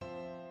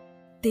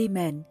Ti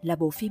Mệnh là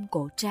bộ phim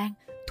cổ trang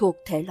thuộc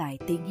thể loại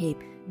tiên hiệp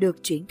được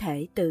chuyển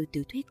thể từ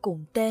tiểu thuyết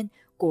cùng tên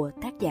của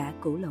tác giả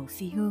Cửu Lậu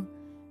Phi Hương.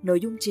 Nội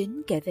dung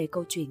chính kể về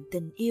câu chuyện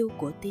tình yêu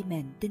của Ti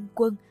Mệnh tinh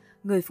quân,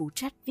 người phụ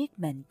trách viết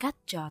mệnh cách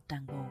cho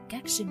toàn bộ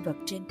các sinh vật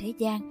trên thế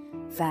gian,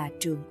 và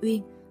Trường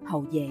Uyên,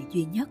 hậu vệ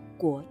duy nhất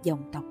của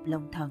dòng tộc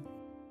Long Thần.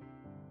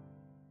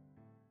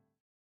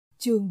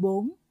 Chương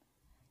 4.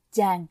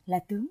 Chàng là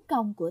tướng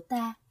công của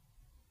ta.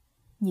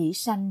 Nhĩ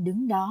Sanh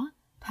đứng đó,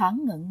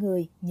 thoáng ngẩn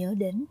người nhớ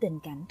đến tình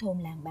cảnh thôn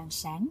làng ban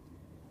sáng.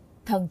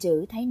 Thần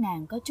chữ thấy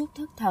nàng có chút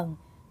thất thần,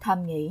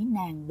 thầm nghĩ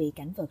nàng bị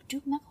cảnh vật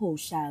trước mắt hù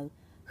sợ,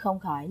 không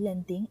khỏi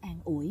lên tiếng an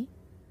ủi.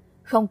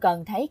 Không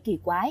cần thấy kỳ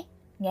quái,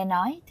 nghe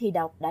nói thi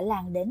độc đã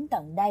lan đến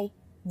tận đây,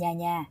 nhà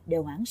nhà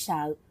đều hoảng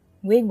sợ,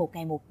 nguyên một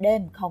ngày một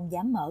đêm không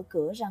dám mở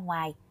cửa ra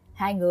ngoài,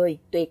 hai người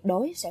tuyệt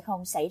đối sẽ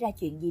không xảy ra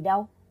chuyện gì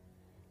đâu.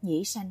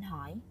 Nhĩ Sanh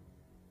hỏi,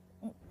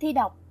 thi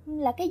độc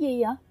là cái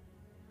gì vậy?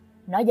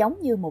 Nó giống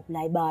như một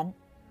loại bệnh,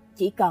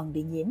 chỉ cần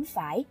bị nhiễm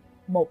phải,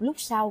 một lúc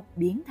sau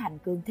biến thành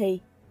cương thi.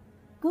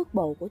 Cước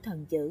bộ của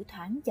thần chữ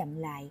thoáng chậm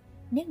lại,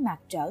 nét mặt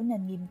trở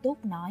nên nghiêm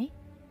túc nói,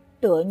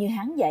 tựa như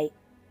hắn vậy.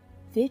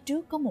 Phía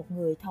trước có một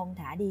người thong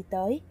thả đi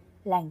tới,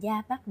 làn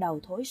da bắt đầu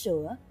thối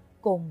rữa,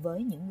 cùng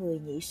với những người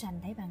Nhĩ Sanh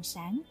thấy ban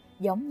sáng,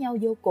 giống nhau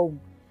vô cùng.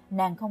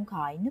 Nàng không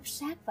khỏi núp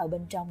sát vào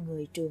bên trong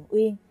người Trường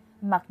Uyên,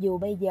 mặc dù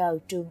bây giờ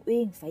Trường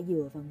Uyên phải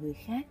dựa vào người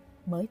khác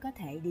mới có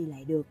thể đi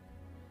lại được.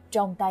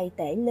 Trong tay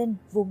Tể Linh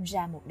vung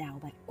ra một đạo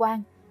bạch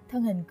quang,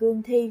 thân hình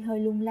cương thi hơi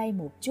lung lay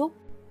một chút,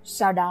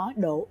 sau đó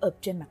đổ ụp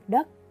trên mặt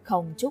đất,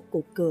 không chút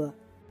cục cựa.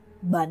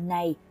 Bệnh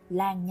này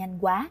lan nhanh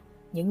quá,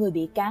 những người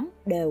bị cắn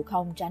đều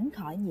không tránh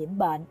khỏi nhiễm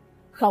bệnh,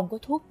 không có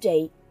thuốc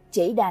trị,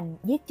 chỉ đành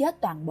giết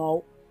chết toàn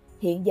bộ.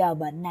 Hiện giờ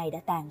bệnh này đã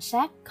tàn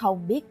sát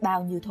không biết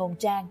bao nhiêu thôn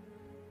trang.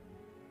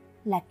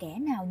 Là kẻ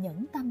nào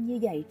nhẫn tâm như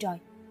vậy trời?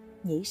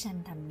 Nhĩ Sanh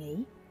thầm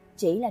nghĩ.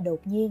 Chỉ là đột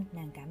nhiên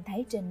nàng cảm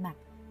thấy trên mặt,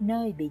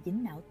 nơi bị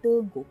dính não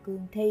tương của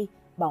cương thi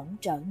bỗng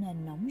trở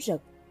nên nóng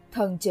rực.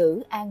 Thần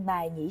chữ an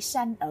bài Nhĩ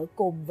Sanh ở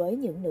cùng với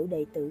những nữ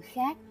đệ tử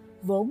khác,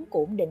 vốn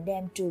cũng định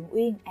đem Trường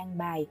Uyên an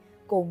bài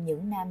cùng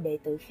những nam đệ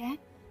tử khác,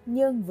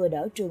 nhưng vừa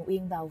đỡ Trường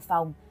Uyên vào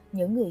phòng,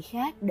 những người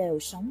khác đều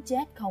sống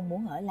chết không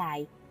muốn ở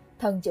lại.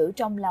 Thần chữ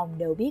trong lòng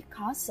đều biết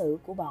khó xử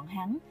của bọn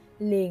hắn,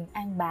 liền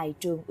an bài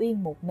Trường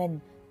Uyên một mình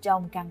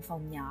trong căn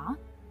phòng nhỏ.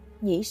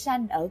 Nhĩ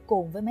Sanh ở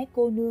cùng với mấy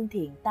cô nương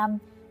thiện tâm,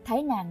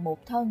 thấy nàng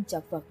một thân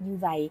chật vật như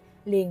vậy,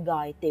 liền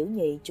gọi tiểu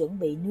nhị chuẩn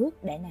bị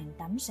nước để nàng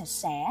tắm sạch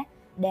sẽ,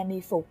 đem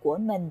y phục của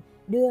mình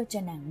đưa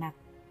cho nàng mặc.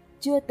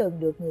 Chưa từng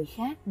được người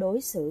khác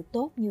đối xử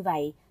tốt như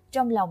vậy,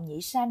 trong lòng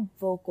Nhĩ Sanh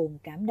vô cùng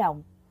cảm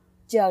động.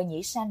 Chờ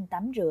Nhĩ Sanh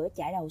tắm rửa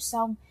chải đầu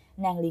xong,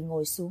 nàng liền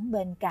ngồi xuống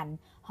bên cạnh,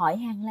 hỏi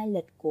han lai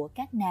lịch của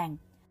các nàng.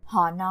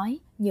 Họ nói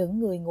những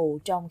người ngủ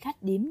trong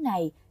khách điếm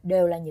này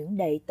đều là những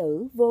đệ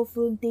tử Vô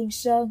Phương Tiên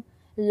Sơn.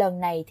 Lần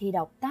này thi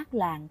độc tác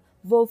loạn,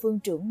 Vô Phương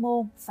trưởng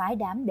môn phái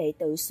đám đệ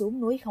tử xuống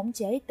núi khống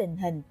chế tình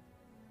hình.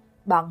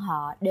 Bọn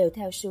họ đều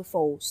theo sư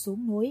phụ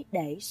xuống núi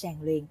để rèn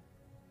luyện.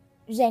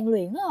 Rèn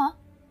luyện hả?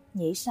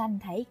 Nhĩ Sanh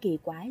thấy kỳ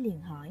quái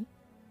liền hỏi,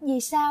 vì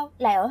sao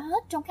lại ở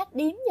hết trong khách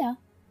điếm vậy?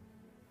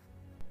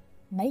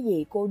 Mấy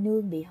vị cô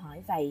nương bị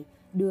hỏi vậy,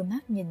 đưa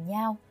mắt nhìn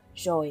nhau,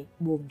 rồi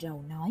buồn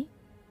rầu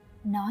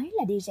nói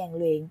là đi rèn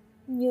luyện,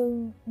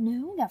 nhưng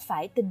nếu gặp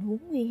phải tình huống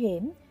nguy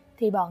hiểm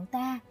thì bọn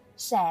ta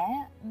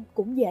sẽ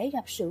cũng dễ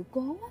gặp sự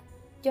cố,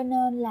 cho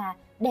nên là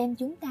đem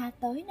chúng ta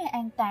tới nơi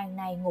an toàn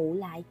này ngủ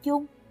lại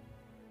chung.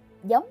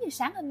 Giống như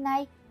sáng hôm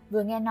nay,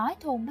 vừa nghe nói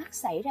thôn Bắc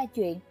xảy ra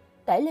chuyện,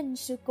 Tể Linh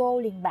sư cô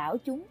liền bảo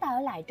chúng ta ở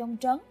lại trong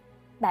trấn,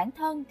 bản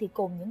thân thì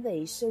cùng những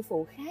vị sư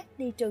phụ khác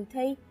đi trừ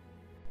thi.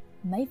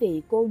 Mấy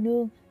vị cô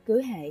nương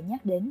cứ hệ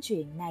nhắc đến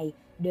chuyện này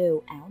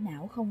đều ảo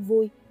não không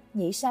vui.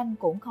 Nhĩ Sanh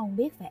cũng không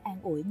biết phải an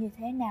ủi như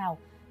thế nào,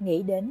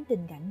 nghĩ đến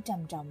tình cảnh trầm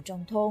trọng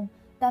trong thôn,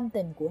 tâm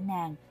tình của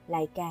nàng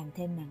lại càng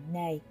thêm nặng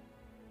nề.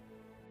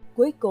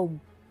 Cuối cùng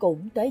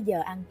cũng tới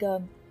giờ ăn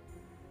cơm.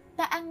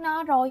 Ta ăn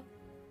no rồi.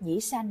 Nhĩ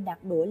Sanh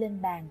đặt đũa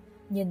lên bàn,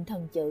 nhìn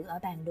thần chữ ở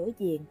bàn đối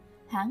diện.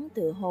 Hắn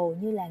tựa hồ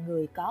như là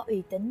người có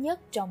uy tín nhất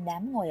trong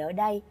đám ngồi ở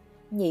đây.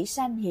 Nhĩ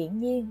Sanh hiển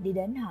nhiên đi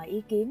đến hỏi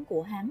ý kiến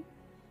của hắn.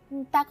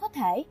 Ta có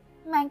thể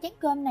mang chén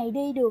cơm này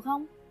đi được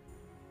không?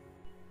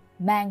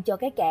 Mang cho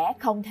cái kẻ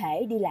không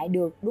thể đi lại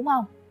được đúng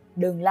không?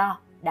 Đừng lo,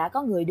 đã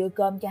có người đưa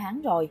cơm cho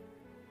hắn rồi.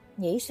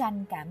 Nhĩ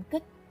Sanh cảm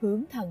kích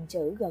hướng thần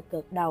chữ gật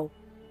gật đầu.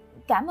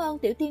 Cảm ơn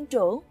tiểu tiên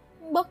trưởng,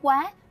 bất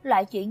quá,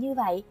 loại chuyện như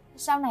vậy,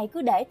 sau này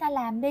cứ để ta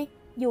làm đi.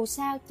 Dù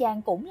sao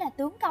chàng cũng là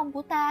tướng công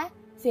của ta,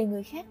 vì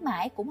người khác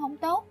mãi cũng không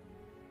tốt.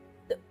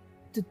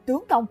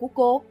 Tướng công của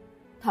cô?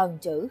 Thần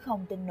chữ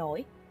không tin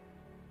nổi.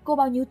 Cô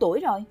bao nhiêu tuổi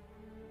rồi?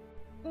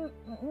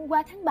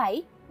 Qua tháng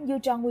 7, vừa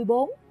tròn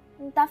 14,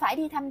 ta phải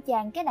đi thăm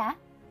chàng cái đã.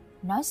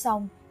 Nói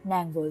xong,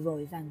 nàng vội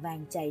vội vàng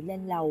vàng chạy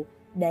lên lầu,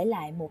 để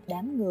lại một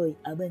đám người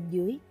ở bên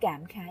dưới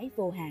cảm khái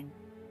vô hạn.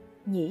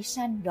 Nhĩ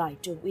Sanh gọi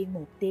Trường Uyên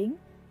một tiếng,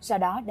 sau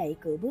đó đẩy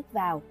cửa bước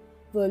vào.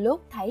 Vừa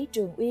lúc thấy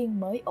Trường Uyên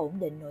mới ổn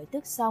định nội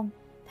tức xong,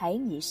 thấy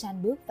Nhĩ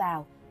Sanh bước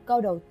vào,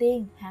 câu đầu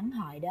tiên hắn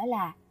hỏi đó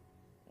là,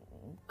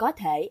 có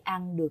thể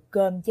ăn được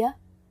cơm chứ?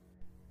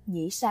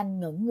 Nhĩ Sanh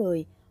ngẩn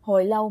người,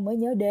 hồi lâu mới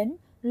nhớ đến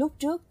lúc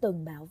trước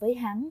từng bảo với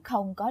hắn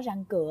không có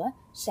răng cửa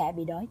sẽ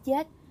bị đói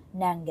chết.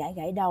 Nàng gãi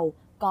gãi đầu,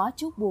 có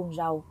chút buồn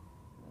rầu.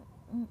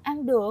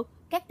 Ăn được,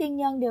 các tiên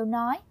nhân đều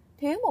nói,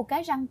 thiếu một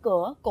cái răng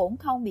cửa cũng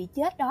không bị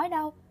chết đói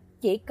đâu.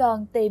 Chỉ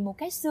cần tìm một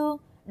cái xương,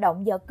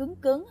 động vật cứng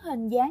cứng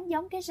hình dáng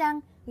giống cái răng,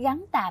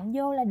 gắn tạm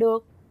vô là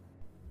được.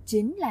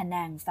 Chính là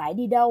nàng phải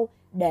đi đâu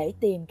để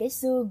tìm cái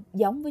xương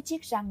giống với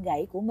chiếc răng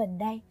gãy của mình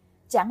đây?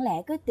 Chẳng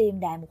lẽ cứ tìm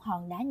đại một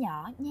hòn đá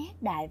nhỏ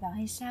nhét đại vào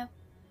hay sao?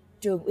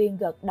 Trường Uyên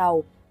gật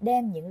đầu,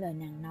 đem những lời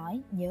nàng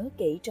nói nhớ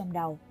kỹ trong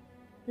đầu.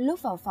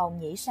 Lúc vào phòng,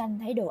 Nhĩ Sanh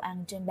thấy đồ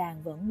ăn trên bàn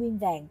vẫn nguyên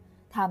vẹn,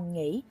 thầm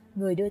nghĩ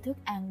người đưa thức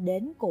ăn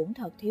đến cũng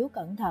thật thiếu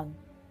cẩn thận.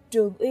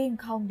 Trường Uyên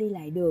không đi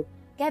lại được,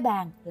 cái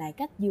bàn lại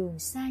cách giường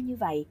xa như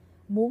vậy,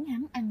 muốn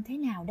hắn ăn thế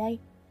nào đây?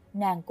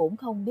 Nàng cũng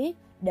không biết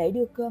để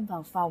đưa cơm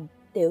vào phòng,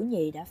 Tiểu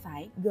Nhị đã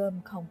phải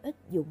gom không ít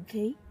dũng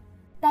khí.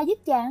 Ta giúp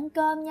chàng ăn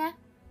cơm nha.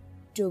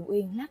 Trường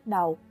Uyên lắc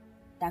đầu,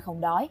 ta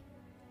không đói.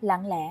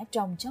 Lặng lẽ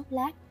trong chốc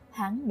lát,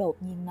 hắn đột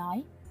nhiên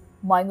nói,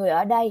 mọi người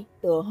ở đây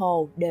tựa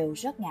hồ đều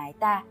rất ngại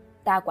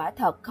ta quả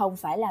thật không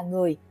phải là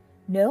người,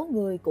 nếu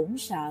người cũng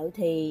sợ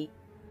thì...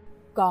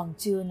 Còn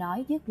chưa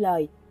nói dứt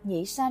lời,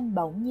 Nhĩ Sanh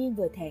bỗng nhiên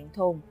vừa thẹn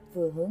thùng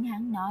vừa hướng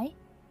hắn nói,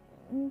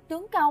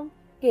 tướng công,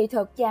 kỳ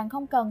thực chàng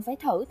không cần phải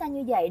thử ta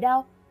như vậy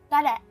đâu,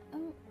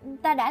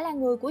 ta đã là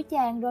người của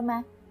chàng rồi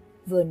mà.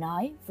 Vừa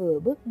nói vừa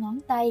bước ngón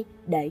tay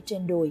để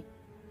trên đùi.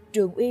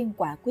 Trường Uyên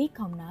quả quyết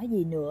không nói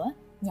gì nữa,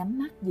 nhắm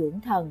mắt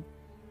dưỡng thần.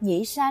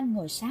 Nhĩ Sanh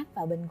ngồi sát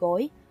vào bên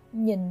gối,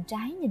 nhìn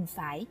trái nhìn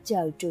phải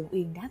chờ Trường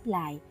Uyên đáp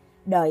lại.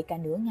 Đợi cả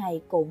nửa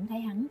ngày cũng thấy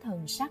hắn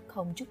thần sắc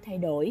không chút thay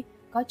đổi,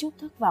 có chút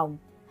thất vọng,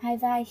 hai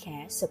vai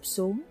khẽ sụp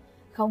xuống.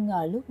 Không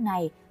ngờ lúc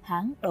này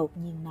hắn đột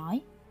nhiên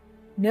nói,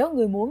 nếu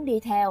ngươi muốn đi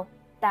theo,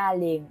 ta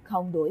liền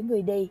không đuổi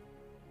ngươi đi.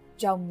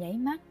 Trong nháy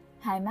mắt,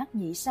 hai mắt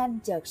Nhĩ Sanh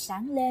chợt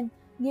sáng lên,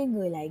 nghiêng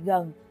người lại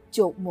gần,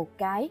 chụp một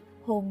cái,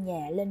 hôn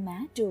nhẹ lên má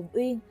Trường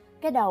Uyên,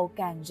 cái đầu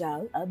càng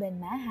rỡ ở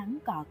bên má hắn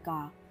cọ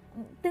cọ.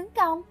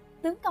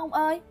 Tướng công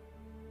ơi!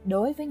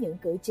 Đối với những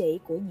cử chỉ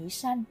của Nhĩ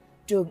Sanh,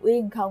 Trường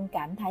Uyên không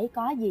cảm thấy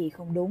có gì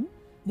không đúng.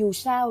 Dù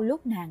sao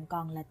lúc nàng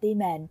còn là ti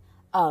mệnh,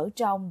 ở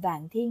trong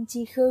Vạn Thiên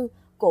Chi Khư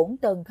cũng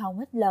từng không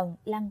ít lần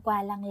lăn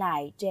qua lăn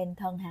lại trên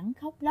thân hắn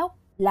khóc lóc,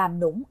 làm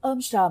nũng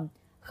ôm sòm.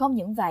 Không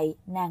những vậy,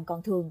 nàng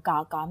còn thường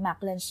cọ cọ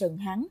mặt lên sừng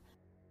hắn.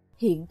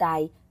 Hiện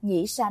tại,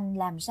 Nhĩ Sanh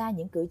làm ra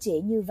những cử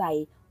chỉ như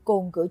vậy,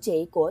 cùng cử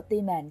chỉ của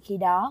ti mệnh khi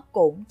đó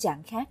cũng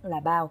chẳng khác là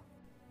bao.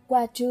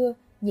 Qua trưa,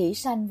 Nhĩ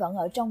Sanh vẫn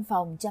ở trong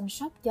phòng chăm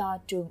sóc cho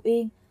Trường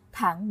Uyên,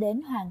 thẳng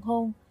đến hoàng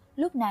hôn.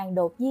 Lúc nàng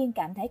đột nhiên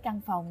cảm thấy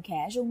căn phòng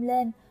khẽ rung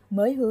lên,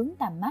 mới hướng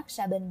tầm mắt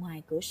ra bên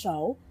ngoài cửa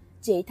sổ.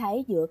 Chỉ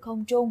thấy giữa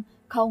không trung,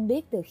 không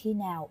biết từ khi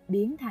nào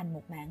biến thành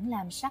một mảng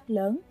lam sắc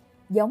lớn,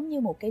 giống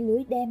như một cái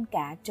lưới đem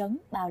cả trấn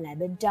bao lại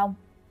bên trong.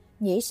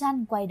 Nhĩ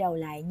Sanh quay đầu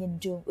lại nhìn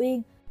Trường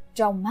Uyên,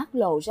 trong mắt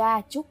lộ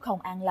ra chút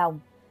không an lòng.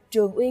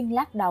 Trường Uyên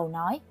lắc đầu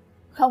nói,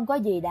 không có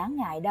gì đáng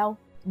ngại đâu,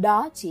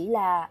 đó chỉ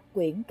là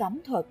quyển cấm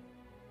thuật.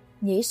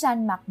 Nhĩ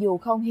Sanh mặc dù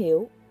không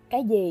hiểu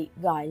cái gì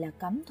gọi là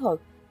cấm thuật,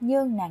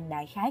 nhưng nàng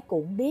đại khái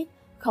cũng biết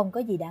không có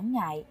gì đáng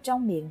ngại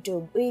trong miệng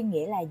Trường Uyên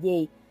nghĩa là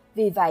gì.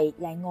 Vì vậy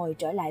lại ngồi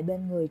trở lại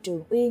bên người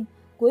Trường Uyên,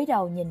 cúi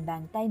đầu nhìn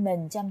bàn tay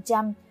mình chăm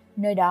chăm,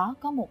 nơi đó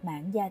có một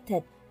mảng da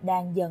thịt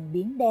đang dần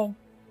biến đen.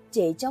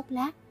 Chỉ chốc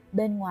lát,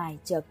 bên ngoài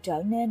chợt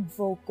trở nên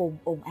vô cùng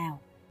ồn ào.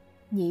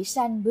 Nhĩ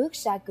Sanh bước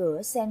ra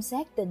cửa xem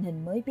xét tình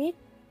hình mới biết,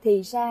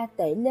 thì ra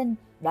Tể Linh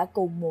đã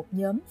cùng một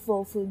nhóm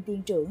vô phương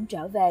tiên trưởng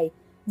trở về.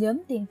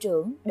 Nhóm tiên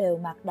trưởng đều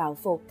mặc đạo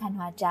phục thanh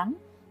hoa trắng,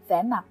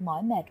 vẻ mặt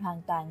mỏi mệt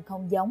hoàn toàn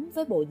không giống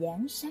với bộ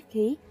dáng sát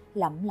khí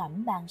lẩm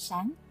lẩm ban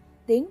sáng.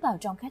 Tiến vào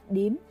trong khách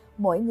điếm,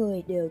 mỗi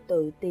người đều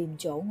tự tìm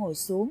chỗ ngồi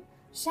xuống,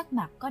 sắc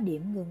mặt có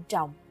điểm ngưng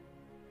trọng.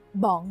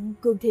 Bọn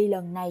cương thi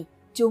lần này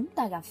chúng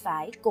ta gặp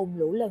phải cùng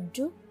lũ lần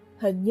trước,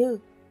 hình như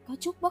có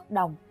chút bất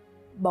đồng.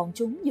 Bọn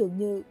chúng dường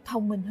như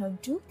thông minh hơn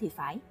trước thì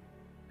phải.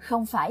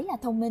 Không phải là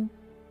thông minh,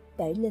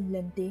 Tể Linh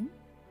lên tiếng,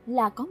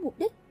 là có mục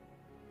đích.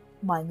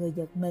 Mọi người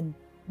giật mình,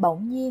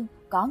 bỗng nhiên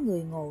có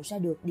người ngộ ra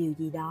được điều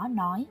gì đó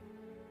nói,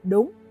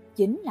 đúng,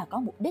 chính là có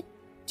mục đích.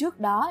 Trước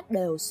đó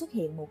đều xuất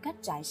hiện một cách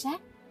rải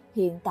rác,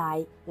 hiện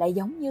tại lại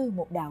giống như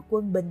một đạo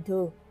quân bình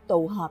thường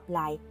tụ họp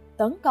lại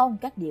tấn công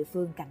các địa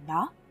phương cạnh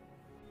đó.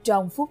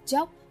 Trong phút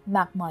chốc,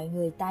 mặt mọi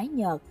người tái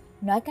nhợt,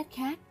 nói cách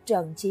khác,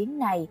 trận chiến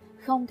này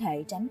không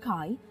thể tránh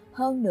khỏi,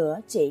 hơn nữa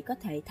chỉ có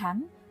thể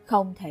thắng,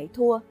 không thể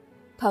thua.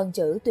 Thần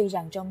chữ tuy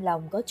rằng trong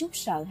lòng có chút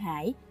sợ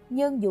hãi,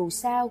 nhưng dù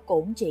sao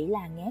cũng chỉ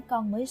là nghé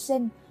con mới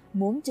sinh,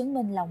 muốn chứng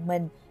minh lòng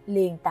mình,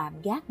 liền tạm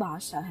gác bỏ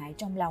sợ hãi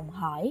trong lòng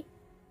hỏi,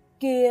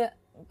 kìa,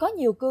 có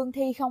nhiều cương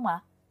thi không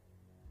ạ?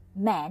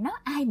 Mẹ nó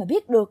ai mà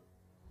biết được.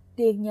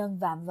 Tiên nhân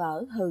vạm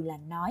vỡ hừ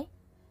lạnh nói,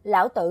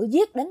 lão tử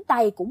giết đến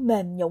tay cũng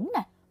mềm nhũn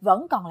nè,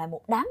 vẫn còn lại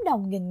một đám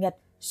đông nghìn nghịch,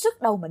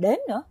 sức đâu mà đếm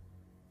nữa.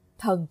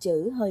 Thần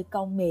chữ hơi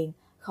cong miệng,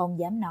 không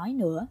dám nói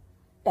nữa.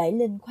 Tể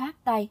Linh khoát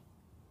tay,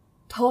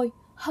 thôi,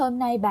 hôm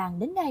nay bàn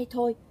đến đây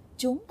thôi,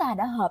 chúng ta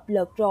đã hợp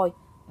lực rồi,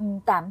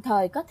 tạm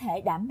thời có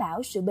thể đảm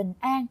bảo sự bình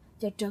an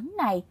cho trấn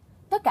này,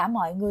 tất cả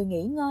mọi người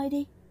nghỉ ngơi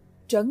đi.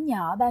 Trấn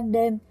nhỏ ban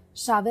đêm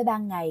so với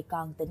ban ngày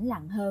còn tĩnh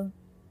lặng hơn.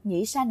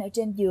 Nhĩ Sanh ở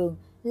trên giường,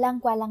 lăn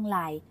qua lăn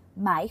lại,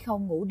 mãi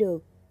không ngủ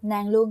được.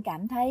 Nàng luôn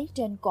cảm thấy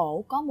trên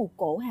cổ có một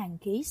cổ hàn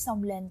khí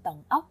xông lên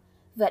tận óc.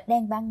 Vệt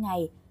đen ban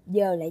ngày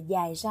giờ lại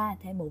dài ra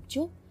thêm một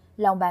chút.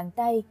 Lòng bàn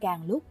tay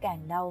càng lúc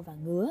càng đau và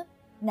ngứa.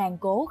 Nàng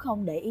cố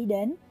không để ý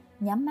đến,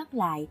 nhắm mắt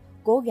lại,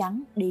 cố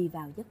gắng đi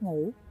vào giấc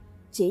ngủ.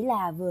 Chỉ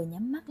là vừa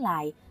nhắm mắt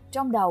lại,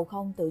 trong đầu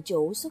không tự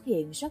chủ xuất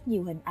hiện rất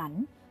nhiều hình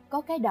ảnh.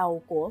 Có cái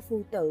đầu của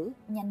phu tử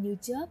nhanh như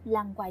chớp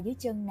lăn qua dưới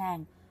chân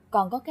nàng,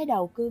 còn có cái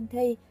đầu cương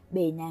thi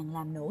bị nàng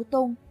làm nổ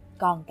tung,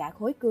 còn cả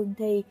khối cương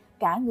thi,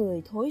 cả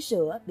người thối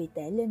rữa bị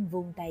Tể Linh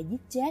vung tay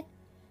giết chết.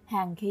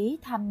 Hàn khí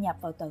thâm nhập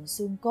vào tận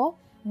xương cốt,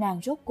 nàng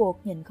rốt cuộc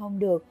nhìn không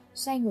được,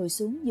 xoay người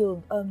xuống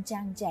giường ôm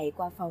chăn chạy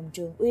qua phòng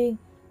Trường Uyên,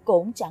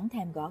 cũng chẳng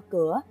thèm gõ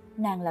cửa,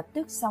 nàng lập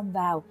tức xông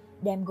vào,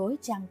 đem gối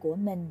chăn của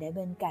mình để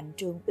bên cạnh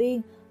Trường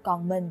Uyên,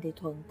 còn mình thì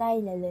thuận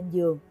tay leo lên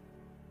giường.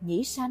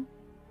 Nhĩ Sanh,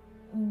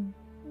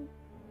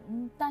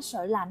 ta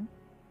sợ lạnh.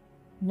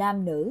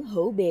 Nam nữ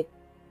hữu biệt,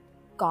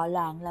 cọ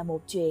loạn là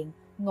một chuyện,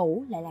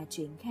 ngủ lại là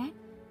chuyện khác.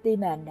 Ti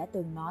Mệnh đã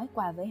từng nói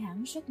qua với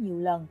hắn rất nhiều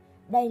lần,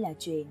 đây là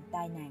chuyện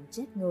tai nạn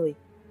chết người.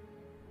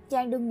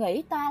 Chàng đừng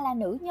nghĩ ta là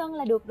nữ nhân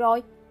là được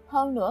rồi.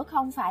 Hơn nữa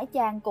không phải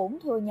chàng cũng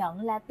thừa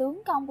nhận là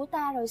tướng công của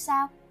ta rồi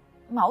sao?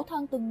 Mẫu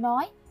thân từng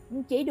nói,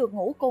 chỉ được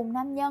ngủ cùng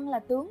nam nhân là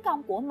tướng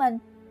công của mình.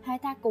 Hai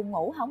ta cùng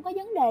ngủ không có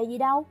vấn đề gì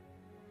đâu.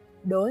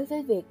 Đối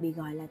với việc bị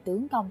gọi là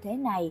tướng công thế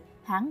này,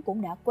 hắn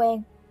cũng đã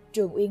quen.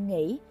 Trường Uyên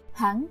nghĩ,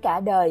 hắn cả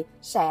đời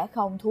sẽ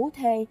không thú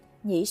thê.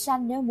 Nhĩ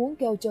Sanh nếu muốn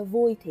kêu cho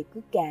vui thì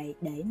cứ kệ,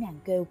 để nàng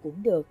kêu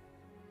cũng được.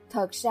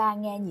 Thật ra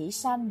nghe Nhĩ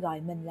Sanh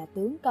gọi mình là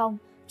tướng công,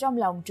 trong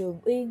lòng Trường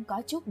Uyên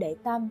có chút để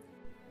tâm.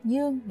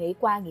 Nhưng nghĩ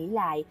qua nghĩ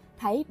lại,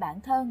 thấy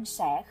bản thân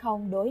sẽ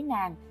không đối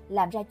nàng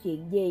làm ra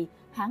chuyện gì,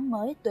 hắn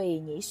mới tùy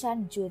Nhĩ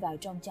Sanh chui vào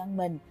trong chăn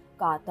mình,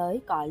 cọ tới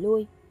cọ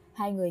lui.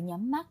 Hai người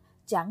nhắm mắt,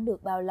 chẳng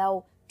được bao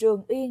lâu,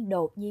 Trường Uyên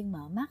đột nhiên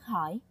mở mắt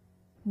hỏi: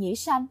 Nhĩ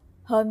Sanh,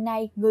 hôm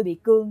nay ngươi bị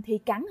cương thi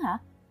cắn hả?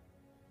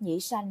 Nhĩ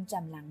Sanh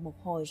trầm lặng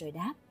một hồi rồi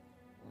đáp: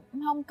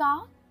 Không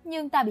có,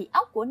 nhưng ta bị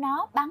ốc của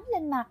nó bắn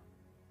lên mặt.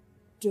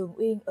 Trường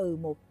Uyên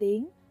một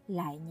tiếng,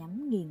 lại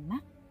nhắm nghiền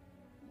mắt.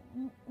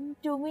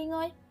 Trường Uyên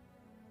ơi!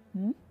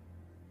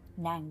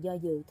 Nàng do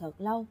dự thật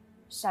lâu,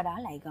 sau đó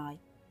lại gọi: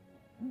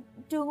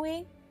 Trường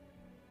Uyên!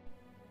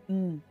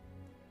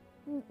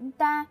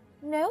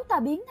 Nếu ta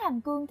biến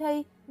thành cương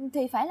thi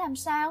thì phải làm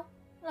sao?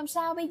 Làm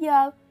sao bây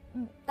giờ?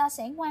 Ta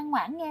sẽ ngoan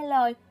ngoãn nghe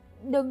lời,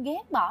 đừng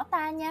ghét bỏ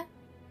ta nha.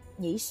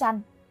 Nhĩ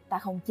Sanh, ta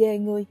không chê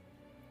ngươi.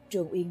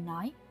 Trường Uyên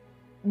nói: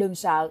 Đừng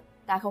sợ,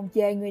 ta không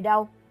chê ngươi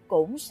đâu,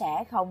 cũng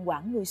sẽ không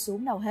quẳng ngươi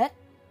xuống đâu hết.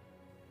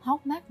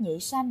 Hốc mắt Nhĩ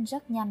Sanh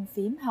rất nhanh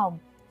phím hồng,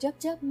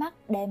 chớp mắt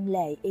đem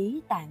lệ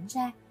ý tản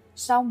ra,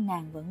 song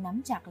nàng vẫn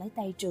nắm chặt lấy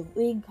tay Trường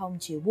Uyên không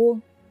chịu buông.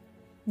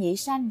 Nhĩ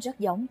Sanh rất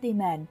giống Ti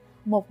Mệnh,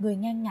 một người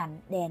ngang ngạnh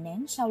đè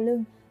nén sau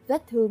lưng,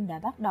 vết thương đã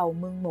bắt đầu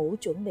mưng mủ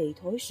chuẩn bị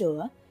thối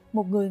rữa,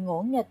 một người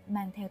ngỗ nghịch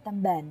mang theo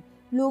tâm bệnh,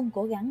 luôn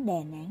cố gắng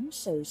đè nén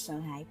sự sợ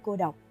hãi cô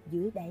độc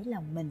dưới đáy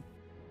lòng mình.